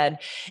said,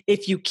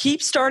 if you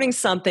keep starting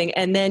something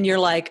and then you're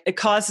like, it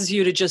causes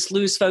you to just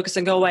lose focus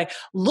and go away,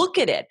 look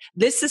at it.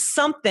 This is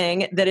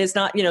something that is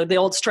not, the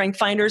old strength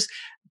finders.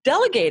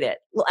 Delegate it,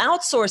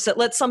 outsource it,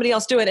 let somebody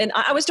else do it. And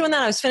I was doing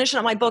that. I was finishing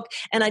up my book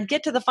and I'd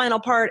get to the final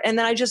part and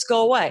then I just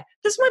go away.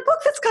 This is my book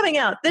that's coming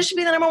out. This should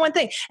be the number one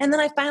thing. And then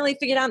I finally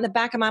figured out in the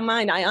back of my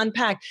mind, I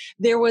unpacked,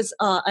 there was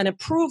an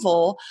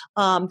approval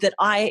that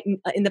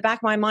in the back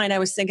of my mind, I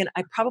was thinking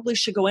I probably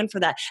should go in for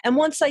that. And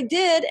once I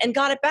did and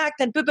got it back,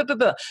 then boo, boo, boo,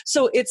 boo.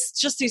 So it's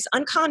just these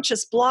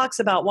unconscious blocks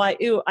about why,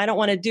 I don't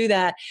want to do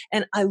that.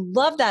 And I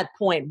love that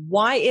point.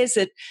 Why is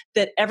it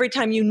that every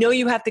time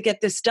you have to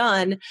get this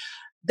done,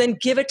 then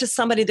give it to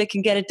somebody that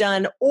can get it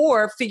done,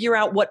 or figure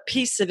out what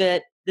piece of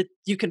it that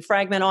you can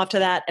fragment off to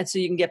that. And so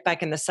you can get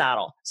back in the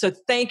saddle. So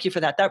thank you for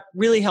that. That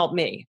really helped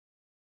me.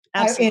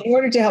 Absolutely.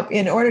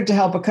 In order to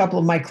help a couple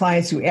of my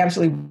clients who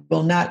absolutely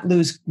will not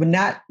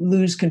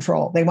lose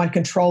control. They want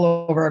control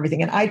over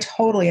everything. And I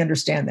totally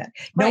understand that.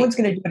 No one's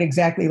going to do it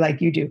exactly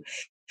like you do.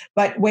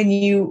 But when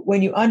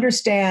you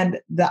understand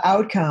the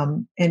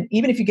outcome, and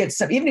even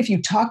if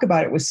you talk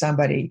about it with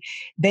somebody,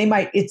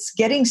 it's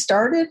getting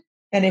started.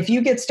 And if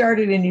you get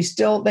started and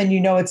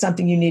then it's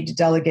something you need to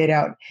delegate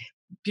out.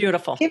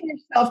 Beautiful. Give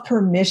yourself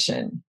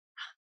permission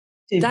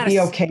to be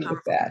okay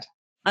with that.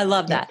 I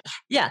love that.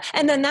 Yeah.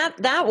 And then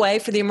that way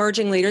for the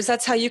emerging leaders,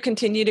 that's how you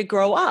continue to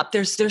grow up.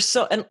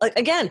 And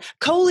again,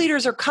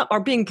 co-leaders are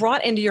being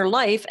brought into your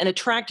life and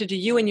attracted to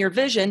you and your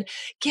vision.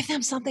 Give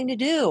them something to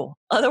do.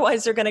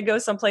 Otherwise they're going to go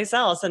someplace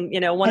else and,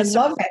 want to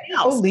love that.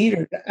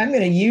 Co-leader. I'm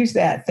going to use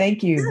that.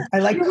 Thank you. Yeah, I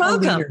like you're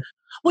co-leader. Welcome.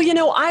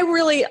 Well, I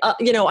really,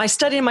 I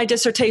studied in my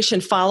dissertation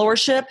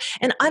followership,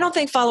 and I don't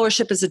think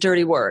followership is a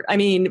dirty word. I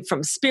mean,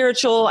 from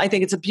spiritual, I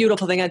think it's a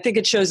beautiful thing. I think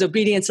it shows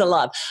obedience and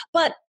love.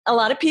 But a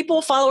lot of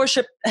people,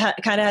 followership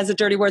kind of has a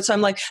dirty word. So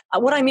I'm like,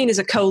 what I mean is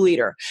a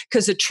co-leader,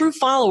 because a true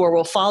follower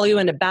will follow you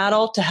into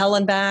battle, to hell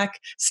and back,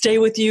 stay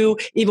with you,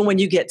 even when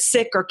you get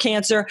sick or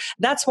cancer.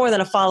 That's more than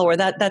a follower.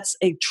 That's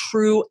a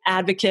true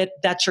advocate.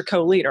 That's your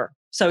co-leader.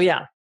 So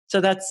yeah,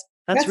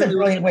 that's really a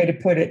brilliant way to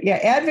put it. Yeah,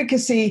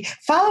 advocacy,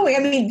 following. I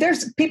mean,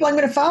 there's people I'm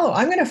going to follow.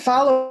 I'm going to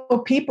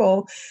follow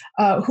people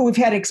who have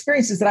had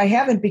experiences that I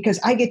haven't, because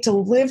I get to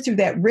live through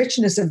that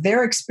richness of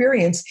their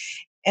experience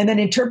and then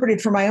interpret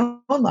it for my own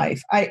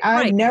life.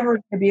 I'm never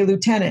going to be a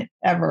lieutenant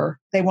ever.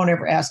 They won't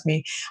ever ask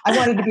me. I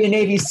wanted to be a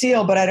Navy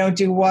SEAL, but I don't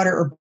do water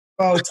or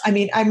boats. I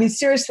mean,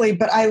 seriously,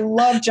 but I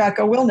love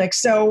Jocko Willink.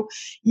 So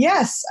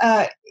yes,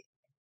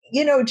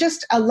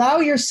 just allow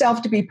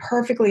yourself to be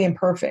perfectly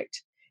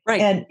imperfect. Right.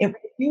 And if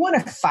you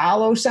want to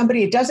follow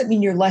somebody, it doesn't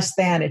mean you're less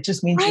than. It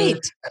just means you're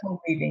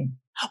co-leading.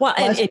 Well,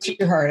 and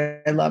your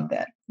heart. I love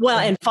that. Well,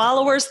 and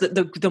followers,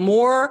 the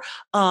more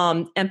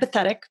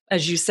empathetic,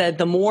 as you said,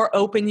 the more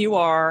open you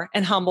are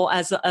and humble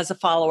as a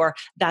follower,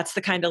 that's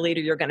the kind of leader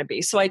you're going to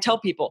be. So I tell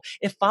people,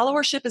 if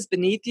followership is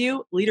beneath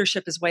you,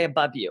 leadership is way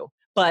above you.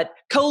 But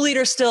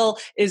co-leader still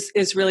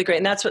is really great.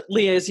 And that's what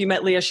Leah is. You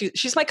met Leah.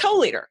 She's my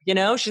co-leader.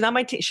 She's not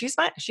my team.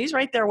 She's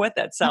right there with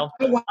it. So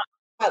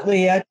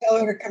Leah,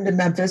 tell her to come to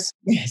Memphis.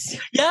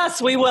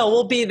 Yes, we will.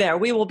 We'll be there.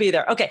 We will be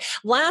there. Okay.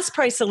 Last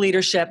price of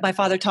leadership, my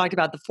father talked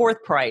about the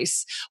fourth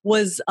price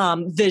was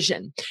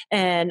vision.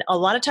 And a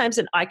lot of times,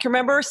 and I can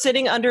remember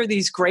sitting under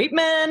these great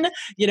men,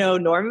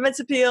 Norman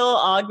Vincent Peale,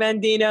 Og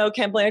Mandino,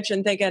 Ken Blanchard,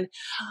 and thinking,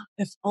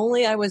 if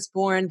only I was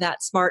born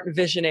that smart and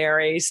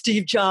visionary.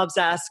 Steve Jobs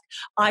asked,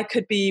 I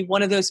could be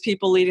one of those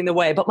people leading the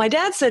way. But my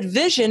dad said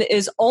vision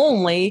is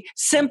only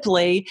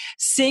simply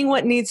seeing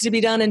what needs to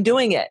be done and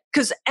doing it,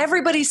 because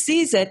everybody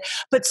sees sees it,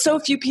 but so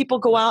few people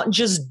go out and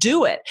just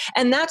do it.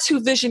 And that's who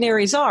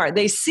visionaries are.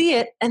 They see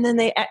it, and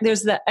then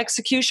there's the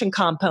execution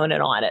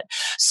component on it.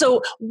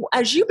 So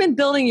as you've been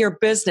building your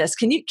business,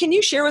 can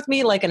you share with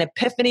me like an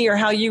epiphany, or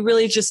how you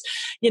really just,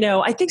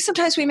 I think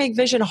sometimes we make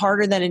vision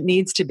harder than it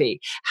needs to be.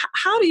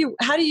 How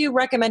do you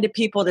recommend to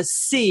people to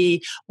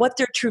see what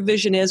their true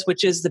vision is,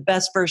 which is the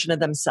best version of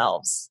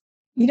themselves?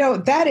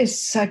 That is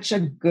such a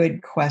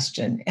good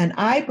question. And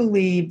I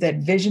believe that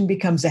vision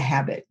becomes a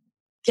habit.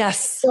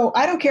 Yes. So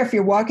I don't care if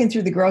you're walking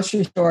through the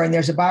grocery store and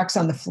there's a box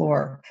on the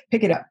floor,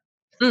 pick it up.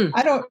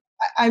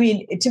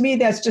 To me,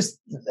 that's just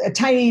a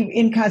tiny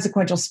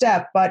inconsequential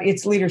step, but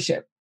it's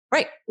leadership.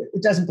 Right.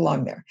 It doesn't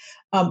belong there.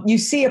 You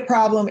see a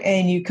problem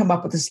and you come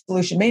up with a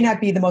solution. May not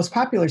be the most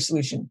popular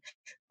solution,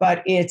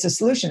 but it's a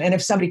solution. And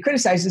if somebody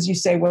criticizes, you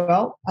say,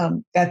 well,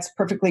 that's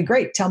perfectly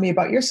great. Tell me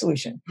about your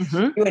solution.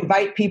 Mm-hmm. You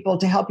invite people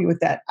to help you with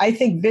that. I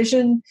think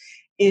vision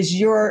is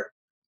your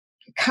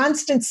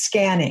constant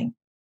scanning.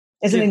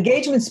 As an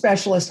engagement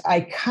specialist,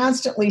 I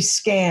constantly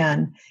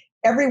scan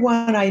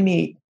everyone I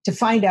meet to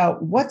find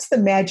out what's the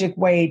magic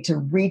way to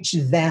reach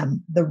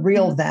them, the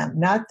real them,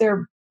 not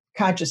their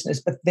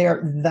consciousness, but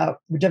the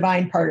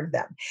divine part of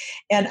them.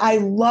 And I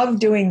love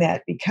doing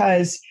that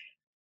because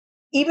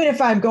even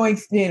if I'm going,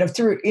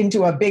 through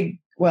into a big,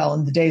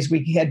 in the days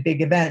we had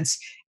big events,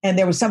 and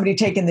there was somebody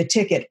taking the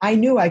ticket, I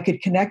knew I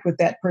could connect with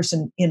that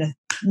person in a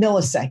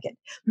millisecond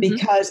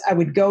because I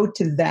would go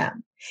to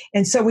them.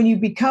 And so when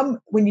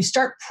you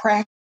start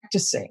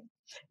practicing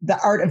the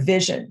art of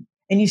vision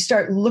and you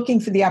start looking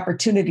for the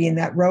opportunity in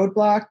that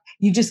roadblock,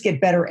 you just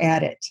get better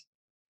at it.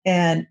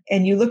 And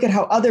you look at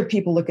how other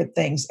people look at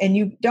things, and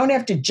you don't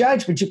have to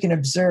judge, but you can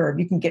observe.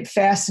 You can get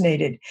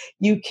fascinated.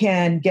 You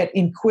can get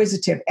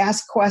inquisitive,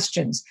 ask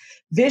questions.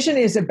 Vision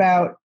is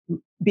about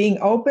being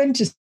open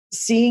to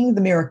seeing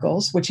the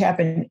miracles, which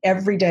happen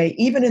every day,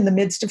 even in the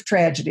midst of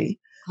tragedy,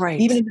 right?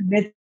 Even in the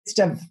midst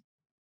of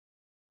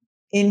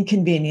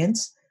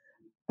inconvenience.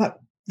 But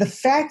the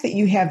fact that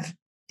you have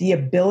the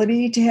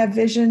ability to have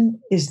vision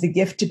is the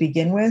gift to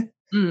begin with.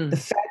 The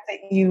fact that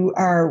you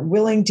are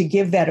willing to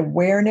give that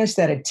awareness,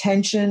 that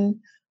attention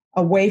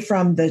away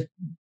from the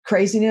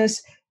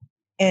craziness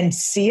and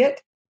see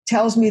it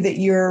tells me that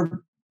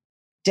you're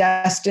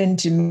destined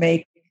to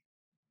make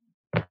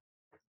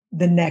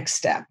the next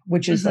step,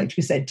 which is, like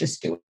you said,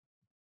 just do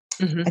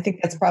it. I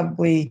think that's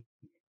probably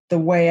the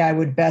way I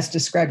would best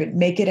describe it.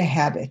 Make it a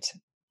habit.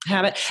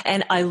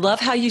 And I love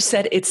how you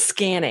said it's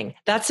scanning.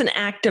 That's an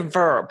active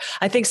verb.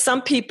 I think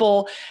some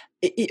people,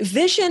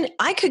 vision,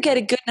 I could get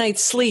a good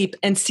night's sleep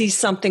and see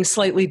something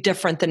slightly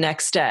different the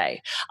next day.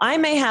 I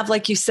may have,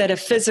 like you said, a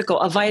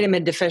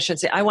vitamin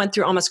deficiency. I went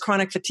through almost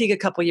chronic fatigue a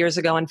couple years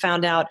ago and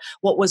found out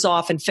what was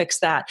off and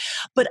fixed that.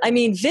 But I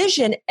mean,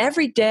 vision,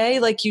 every day,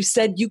 like you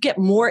said, you get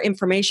more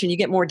information, you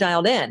get more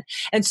dialed in.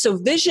 And so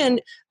vision,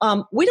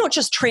 we don't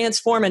just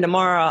transform into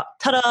tomorrow,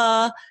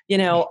 ta-da,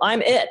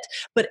 I'm it.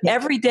 But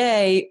every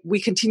day we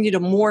continue to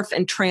morph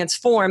and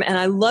transform. And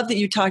I love that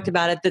you talked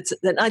about it.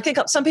 That I think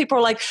some people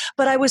are like,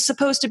 but I was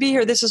supposed to be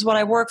here. This is what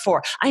I work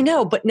for. I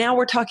know, but now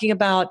we're talking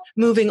about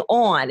moving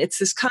on. It's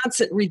this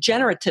constant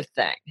regenerative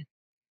thing.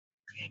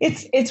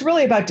 It's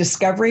really about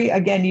discovery.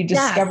 Again, you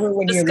discover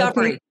when you're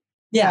looking.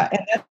 Yeah.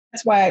 And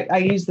that's why I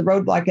use the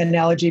roadblock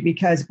analogy,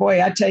 because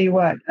boy, I tell you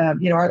what,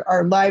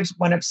 our lives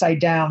went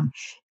upside down.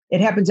 It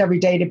happens every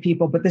day to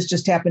people, but this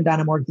just happened on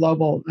a more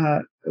global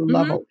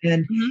level.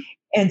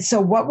 And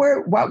so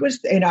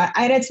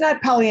and it's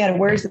not Pollyanna,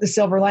 where's the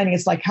silver lining?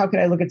 It's like, how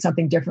could I look at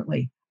something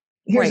differently?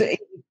 Here's a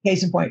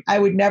case in point. I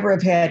would never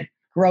have had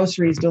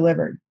groceries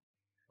delivered.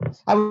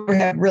 I would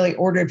have really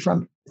ordered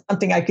from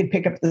something I could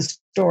pick up at the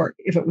store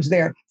if it was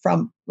there,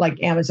 from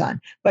like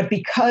Amazon. But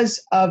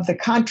because of the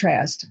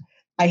contrast,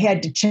 I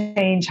had to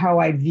change how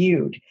I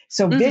viewed.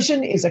 So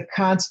vision is a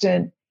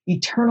constant,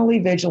 eternally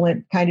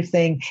vigilant kind of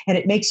thing. And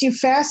it makes you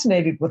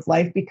fascinated with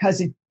life because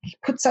it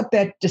puts up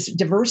that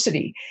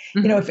diversity.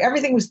 If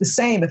everything was the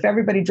same, if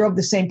everybody drove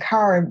the same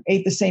car and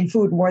ate the same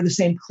food and wore the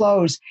same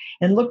clothes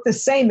and looked the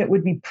same, it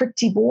would be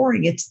pretty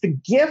boring. It's the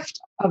gift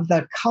of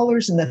the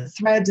colors and the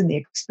threads and the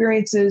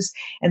experiences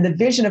and the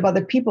vision of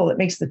other people that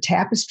makes the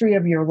tapestry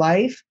of your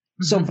life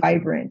so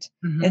vibrant.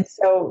 And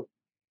so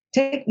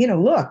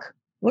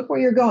look where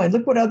you're going.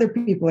 Look what other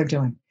people are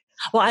doing.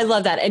 Well, I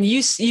love that. And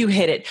you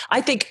hit it.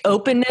 I think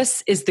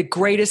openness is the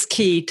greatest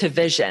key to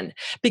vision,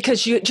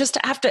 because you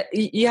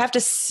have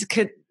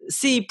to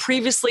see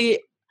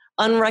previously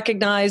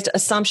unrecognized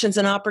assumptions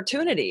and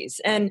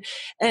opportunities. And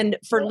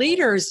for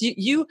leaders,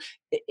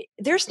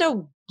 there's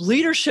no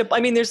leadership. I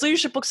mean, there's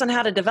leadership books on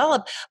how to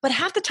develop, but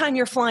half the time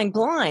you're flying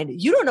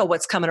blind. You don't know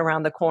what's coming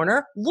around the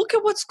corner. Look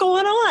at what's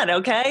going on.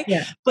 Okay.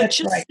 Yeah, but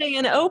just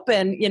staying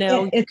open,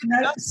 it's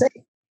not safe.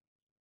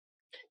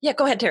 Yeah.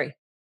 Go ahead, Terry.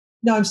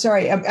 No, I'm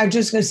sorry. I'm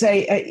just going to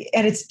say,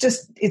 and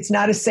it's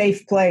not a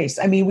safe place.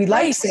 I mean, we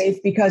like safe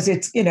because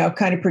it's,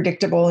 kind of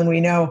predictable and we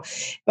know,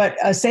 but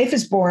safe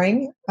is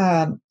boring.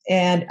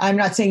 And I'm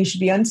not saying you should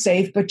be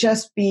unsafe, but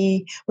just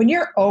when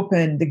you're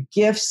open, the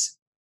gifts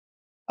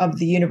of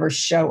the universe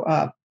show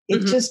up.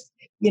 It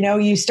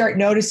you start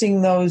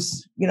noticing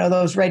those,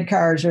 those red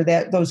cars or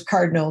those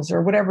cardinals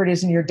or whatever it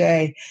is in your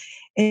day.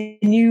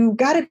 And you've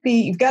got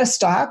to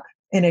stop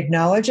and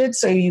acknowledge it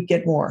so you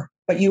get more.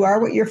 But you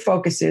are what your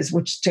focus is,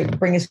 which, to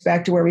bring us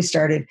back to where we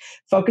started,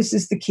 focus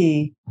is the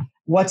key.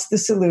 What's the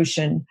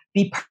solution?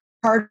 Be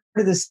part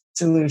of the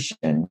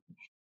solution.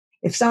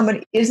 If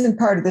someone isn't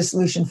part of the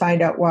solution,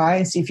 find out why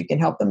and see if you can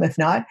help them. If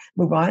not,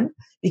 move on,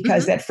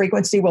 because that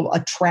frequency will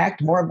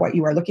attract more of what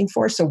you are looking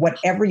for. So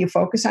whatever you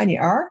focus on, you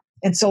are.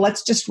 And so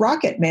let's just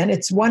rock it, man.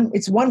 It's one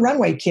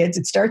runway, kids.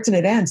 It starts and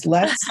it ends.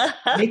 Let's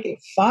make it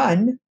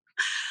fun.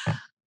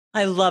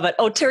 I love it.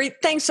 Oh, Terry,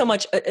 thanks so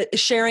much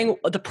sharing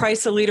the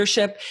price of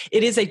leadership.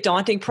 It is a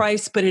daunting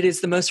price, but it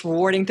is the most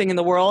rewarding thing in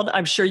the world.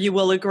 I'm sure you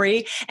will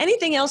agree.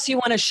 Anything else you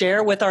want to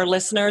share with our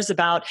listeners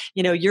about,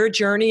 your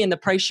journey and the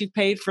price you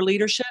paid for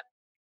leadership?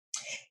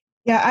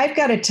 Yeah, I've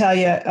got to tell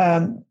you,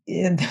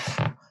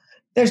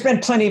 there's been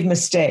plenty of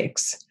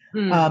mistakes.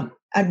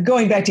 I'm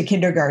going back to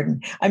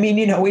kindergarten. I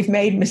mean, we've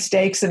made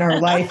mistakes in our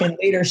life in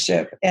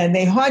leadership, and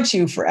they haunt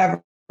you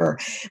forever.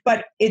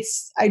 But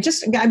I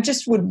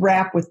just would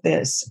wrap with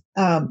this.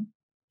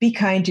 Be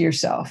kind to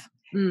yourself.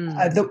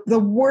 The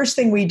worst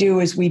thing we do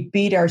is we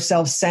beat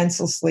ourselves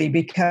senselessly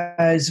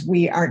because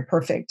we aren't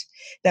perfect,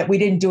 that we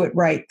didn't do it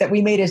right, that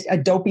we made a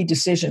dopey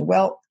decision.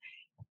 Well,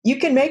 you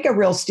can make a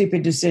real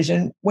stupid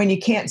decision when you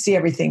can't see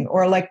everything,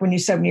 or like when you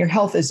said, when your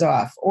health is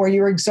off, or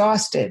you're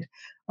exhausted,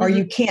 or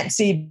you can't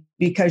see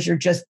because you're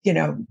just,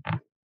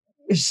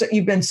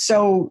 you've been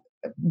so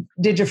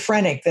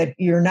digiphrenic that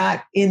you're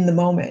not in the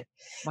moment.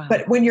 Wow.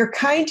 But when you're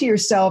kind to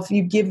yourself,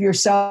 you give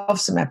yourself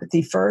some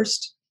empathy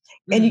first,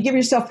 and you give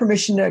yourself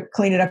permission to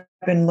clean it up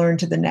and learn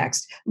to the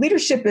next.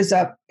 Leadership is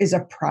a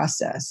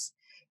process.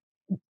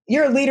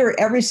 You're a leader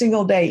every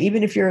single day.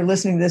 Even if you're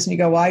listening to this and you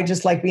go, well, I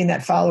just like being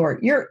that follower.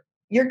 You're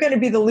going to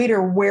be the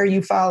leader where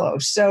you follow.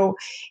 So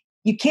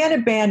you can't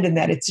abandon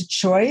that. It's a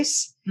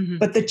choice,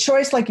 but the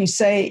choice, like you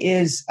say,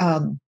 is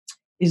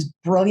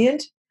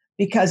brilliant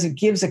because it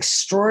gives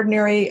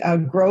extraordinary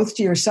growth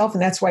to yourself.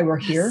 And that's why we're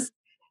here.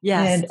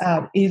 Yes.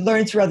 And you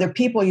learn through other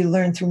people, you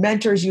learn through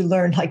mentors, you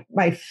learn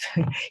like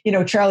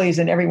Charlie is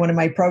in every one of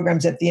my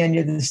programs. At the end,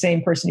 you're the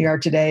same person you are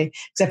today,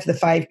 except for the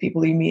 5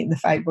 people you meet and the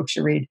 5 books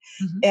you read.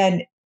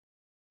 And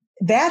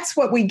that's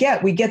what we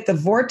get. We get the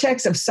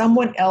vortex of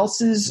someone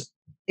else's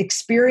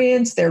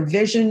experience, their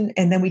vision,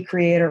 and then we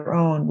create our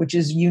own, which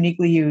is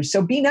uniquely you.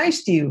 So be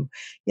nice to you,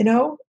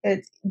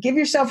 give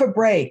yourself a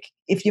break.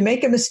 If you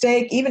make a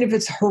mistake, even if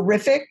it's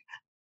horrific,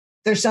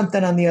 there's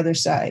something on the other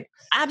side.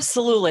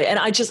 Absolutely. And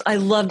I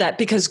love that,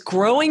 because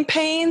growing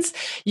pains,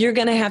 you're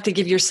going to have to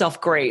give yourself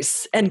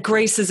grace. And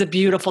grace is a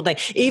beautiful thing.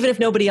 Even if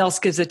nobody else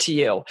gives it to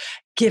you,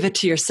 give it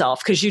to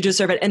yourself because you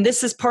deserve it. And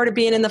this is part of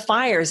being in the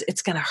fires.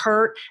 It's going to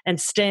hurt and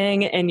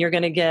sting, and you're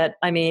going to get,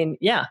 I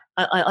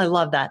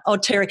love that. Oh,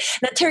 Terry.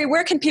 Now, Terry,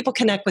 where can people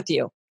connect with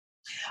you?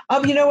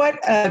 You know what?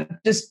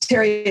 Just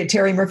Terry at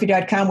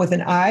terrymurphy.com with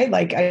an I,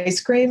 like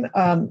ice cream.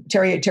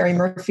 Terry at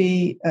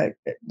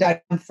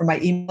terrymurphy.com for my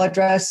email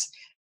address.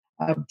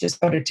 Just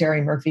go to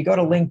Terry Murphy, go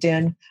to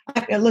LinkedIn.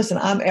 Listen,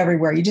 I'm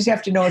everywhere. You just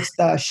have to know it's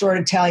the short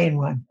Italian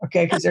one,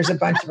 okay? Because there's a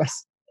bunch of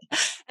us.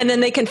 And then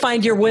they can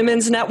find your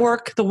women's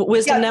network, the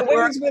Wisdom Network. The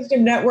Women's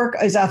Wisdom Network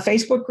is a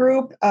Facebook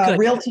group.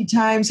 Realty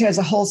Times has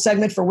a whole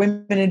segment for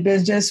women in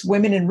business,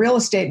 women in real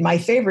estate. My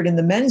favorite, in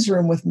the men's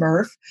room with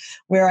Murph,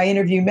 where I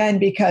interview men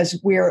because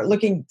we're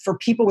looking for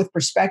people with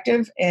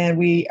perspective, and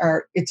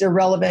it's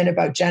irrelevant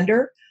about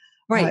gender.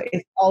 Right.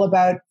 It's all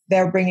about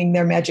they're bringing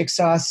their magic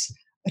sauce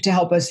to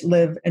help us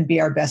live and be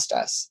our best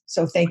us.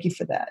 So thank you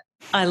for that.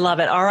 I love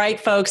it. All right,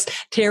 folks.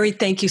 Terry,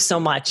 thank you so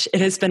much.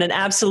 It has been an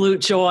absolute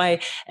joy.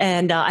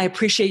 And I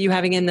appreciate you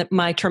having in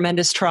my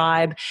tremendous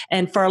tribe.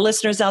 And for our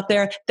listeners out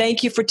there,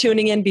 thank you for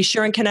tuning in. Be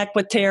sure and connect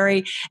with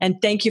Terry.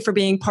 And thank you for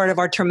being part of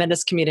our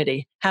tremendous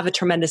community. Have a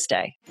tremendous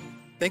day.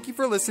 Thank you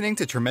for listening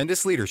to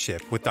Tremendous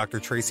Leadership with Dr.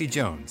 Tracy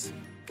Jones.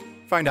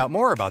 Find out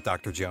more about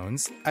Dr.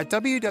 Jones at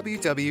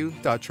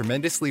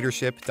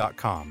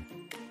www.tremendousleadership.com.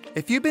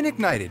 If you've been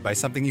ignited by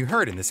something you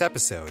heard in this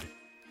episode,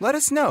 let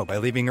us know by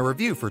leaving a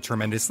review for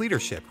Tremendous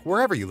Leadership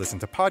wherever you listen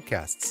to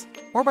podcasts,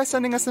 or by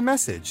sending us a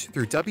message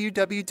through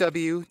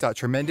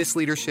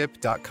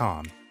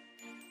www.tremendousleadership.com.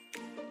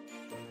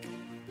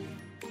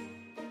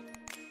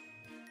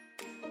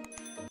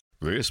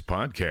 This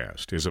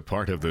podcast is a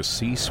part of the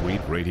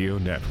C-Suite Radio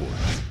Network.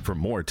 For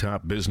more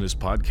top business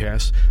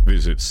podcasts,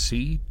 visit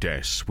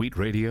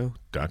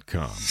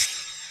c-suiteradio.com.